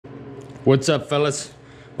What's up, fellas?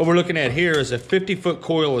 What we're looking at here is a 50-foot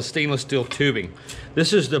coil of stainless steel tubing.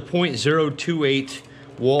 This is the .028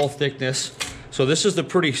 wall thickness, so this is the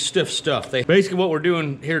pretty stiff stuff. Basically what we're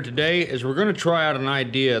doing here today is we're going to try out an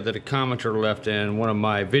idea that a commenter left in one of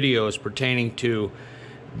my videos pertaining to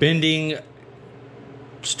bending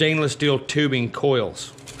stainless steel tubing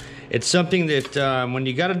coils. It's something that when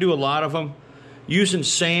you got to do a lot of them, using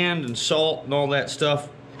sand and salt and all that stuff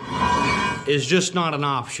is just not an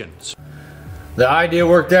option. The idea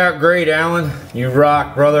worked out great, Alan. You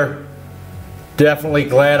rock, brother. Definitely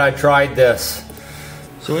glad I tried this.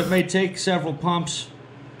 So it may take several pumps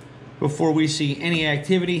before we see any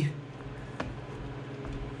activity.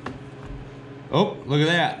 Oh, look at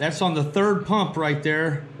that. That's on the third pump right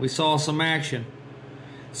there. We saw some action.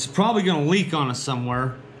 It's probably going to leak on us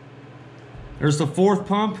somewhere. There's the fourth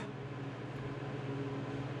pump.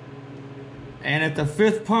 And at the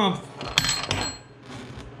fifth pump,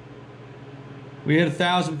 we hit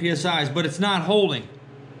 1,000 psi's, but it's not holding.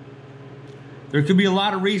 There could be a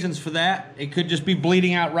lot of reasons for that. It could just be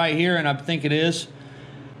bleeding out right here, and I think it is.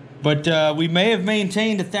 But we may have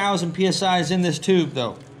maintained 1,000 psi's in this tube,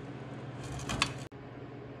 though.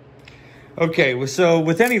 Okay, so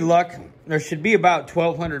with any luck, there should be about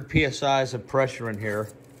 1,200 psi's of pressure in here.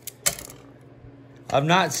 I'm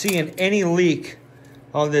not seeing any leak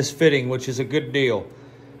on this fitting, which is a good deal.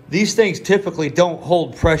 These things typically don't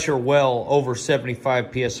hold pressure well over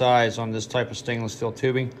 75 psi's on this type of stainless steel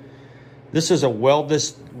tubing. This is a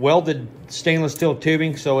welded stainless steel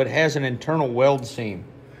tubing, so it has an internal weld seam.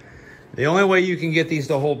 The only way you can get these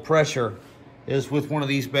to hold pressure is with one of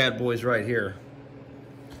these bad boys right here.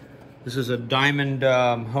 This is a diamond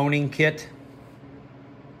honing kit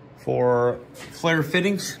for flare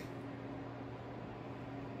fittings.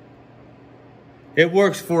 It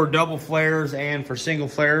works for double flares and for single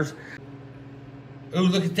flares. Oh,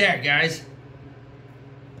 look at that, guys.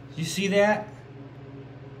 You see that?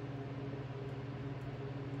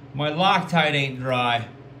 My Loctite ain't dry.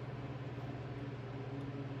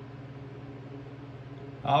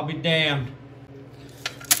 I'll be damned.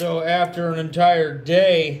 So after an entire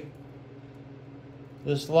day,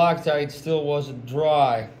 this Loctite still wasn't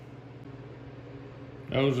dry.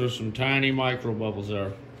 Those are some tiny micro bubbles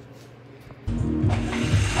there.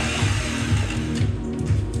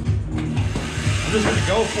 I'm just gonna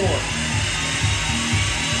go for it.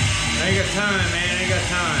 I ain't got time, man. I ain't got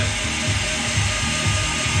time.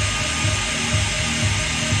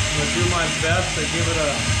 I'm gonna do my best to give it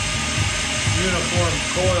a uniform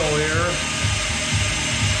coil here.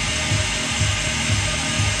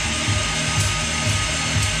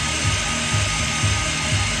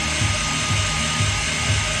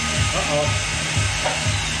 Uh-oh.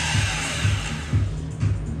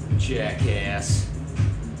 Jackass.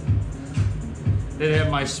 Didn't have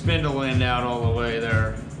my spindle end out all the way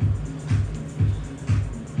there.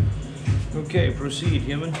 Okay, proceed,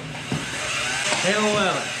 human. Tail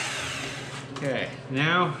 11. Okay,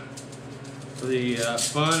 now for the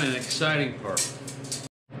fun and exciting part.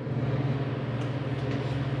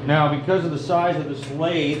 Now, because of the size of this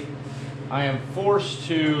lathe, I am forced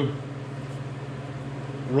to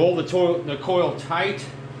roll the coil tight,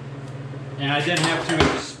 and I then have to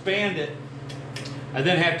expand it. I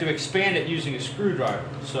then have to expand it using a screwdriver.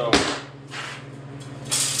 So,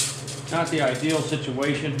 not the ideal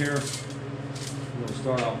situation here. I'm going to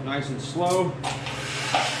start off nice and slow.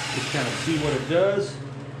 Just kind of see what it does.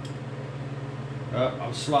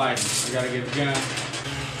 I'm sliding. I got to get it going.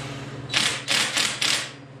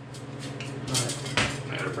 Alright,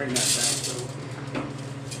 I got to bring that down. So.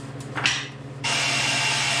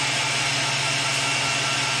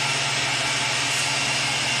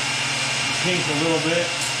 Kink a little bit.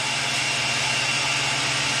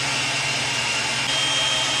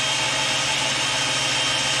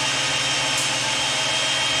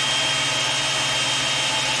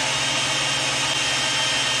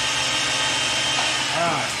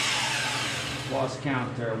 Alright. Lost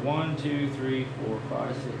count there. 1, 2, 3, 4,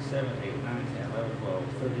 5, 6, 7, 8, 9, 10, 11, 12,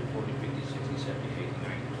 13, 14, 15, 16, 17, 18,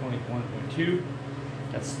 19, 20, 1.2.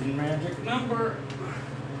 That's the magic number.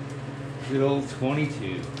 Good old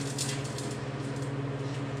 22.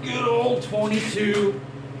 Good old 22.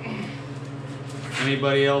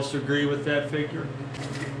 Anybody else agree with that figure?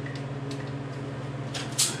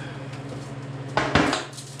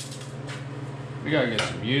 We gotta get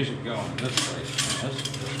some music going in this place, man. This is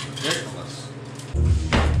just ridiculous.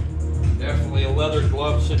 Definitely a leather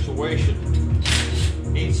glove situation.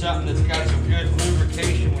 Need something that's got some good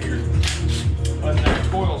lubrication when you're letting that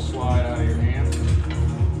coil slide out of your hand.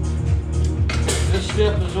 This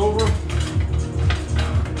step is over.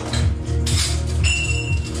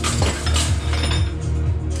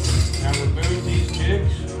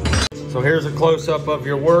 So here's a close-up of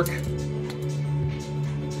your work.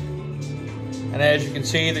 And as you can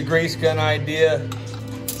see, the grease gun idea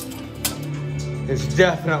is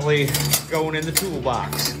definitely going in the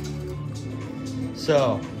toolbox.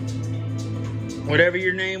 So, whatever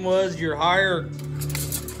your name was, you're hired,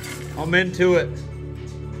 I'm into it.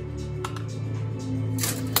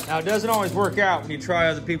 Now, it doesn't always work out when you try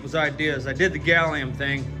other people's ideas. I did the gallium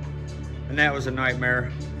thing, and that was a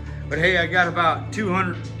nightmare. But hey, I got about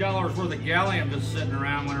 $200 worth of gallium just sitting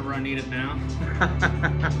around whenever I need it now.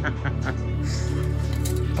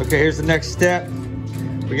 Okay, here's the next step.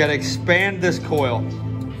 We gotta expand this coil.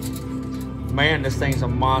 Man, this thing's a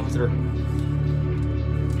monster.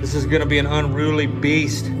 This is gonna be an unruly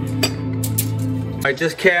beast. All right,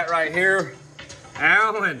 this cat right here,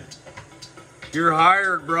 Alan, you're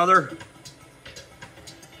hired, brother.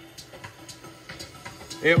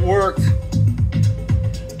 It worked,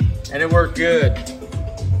 and it worked good.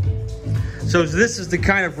 So this is the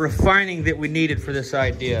kind of refining that we needed for this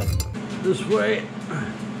idea. This way.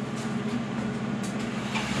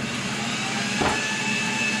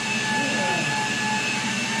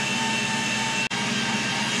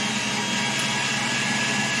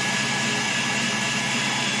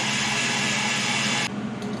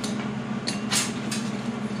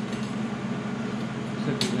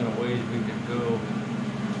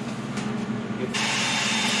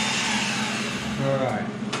 All right.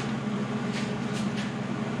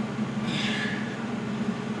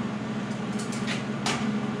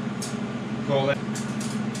 Call that.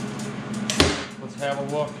 Let's have a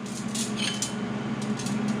look.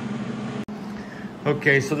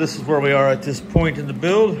 Okay, so this is where we are at this point in the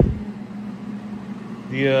build.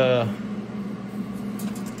 The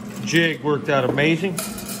jig worked out amazing.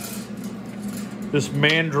 This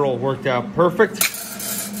mandrel worked out perfect.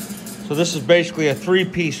 So this is basically a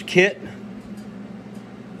three-piece kit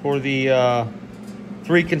for the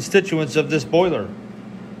three constituents of this boiler.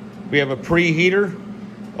 We have a preheater,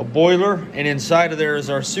 a boiler, and inside of there is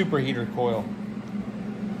our superheater coil.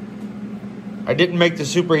 I didn't make the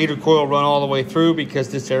superheater coil run all the way through because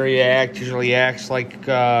this area actually acts like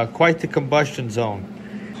quite the combustion zone.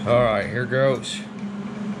 All right, here goes.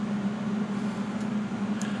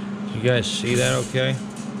 You guys see that okay?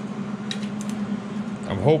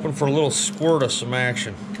 I'm hoping for a little squirt of some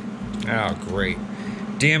action. Oh, great.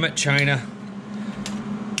 Damn it, China.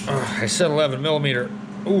 Oh, I said 11 millimeter.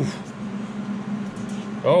 Oof.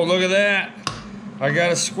 Oh, look at that. I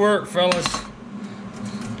got a squirt, fellas.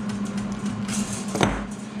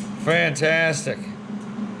 Fantastic.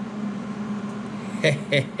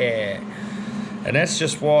 And that's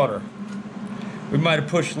just water. We might have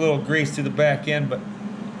pushed a little grease through the back end, but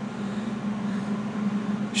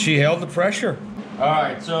she held the pressure. All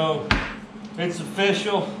right, so it's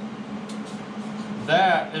official.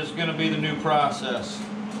 That is going to be the new process.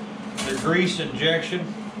 The grease injection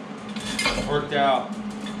worked out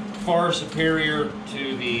far superior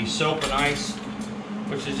to the soap and ice,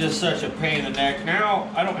 which is just such a pain in the neck.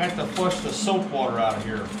 Now I don't have to flush the soap water out of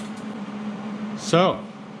here. So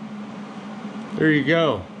there you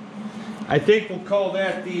go. I think we'll call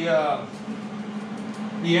that the Allen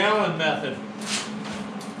method.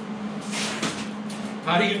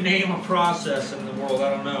 How do you name a process in the world?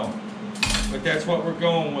 I don't know. But that's what we're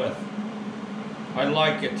going with. I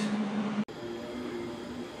like it.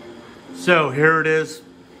 So here it is.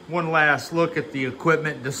 One last look at the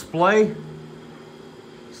equipment display.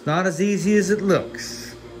 It's not as easy as it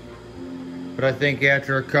looks. But I think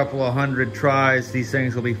after a couple of hundred tries, these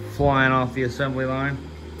things will be flying off the assembly line.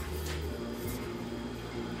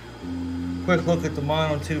 Quick look at the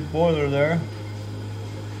monotube boiler there.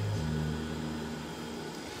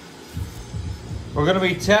 We're going to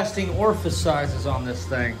be testing orifice sizes on this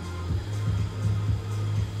thing.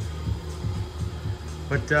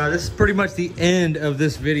 But this is pretty much the end of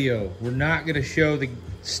this video. We're not going to show the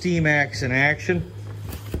steam axe in action.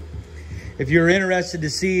 If you're interested to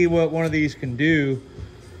see what one of these can do,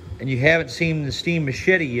 and you haven't seen the steam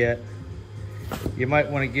machete yet, you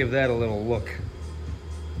might want to give that a little look,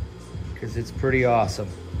 because it's pretty awesome.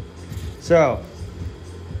 So,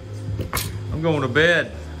 I'm going to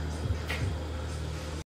bed.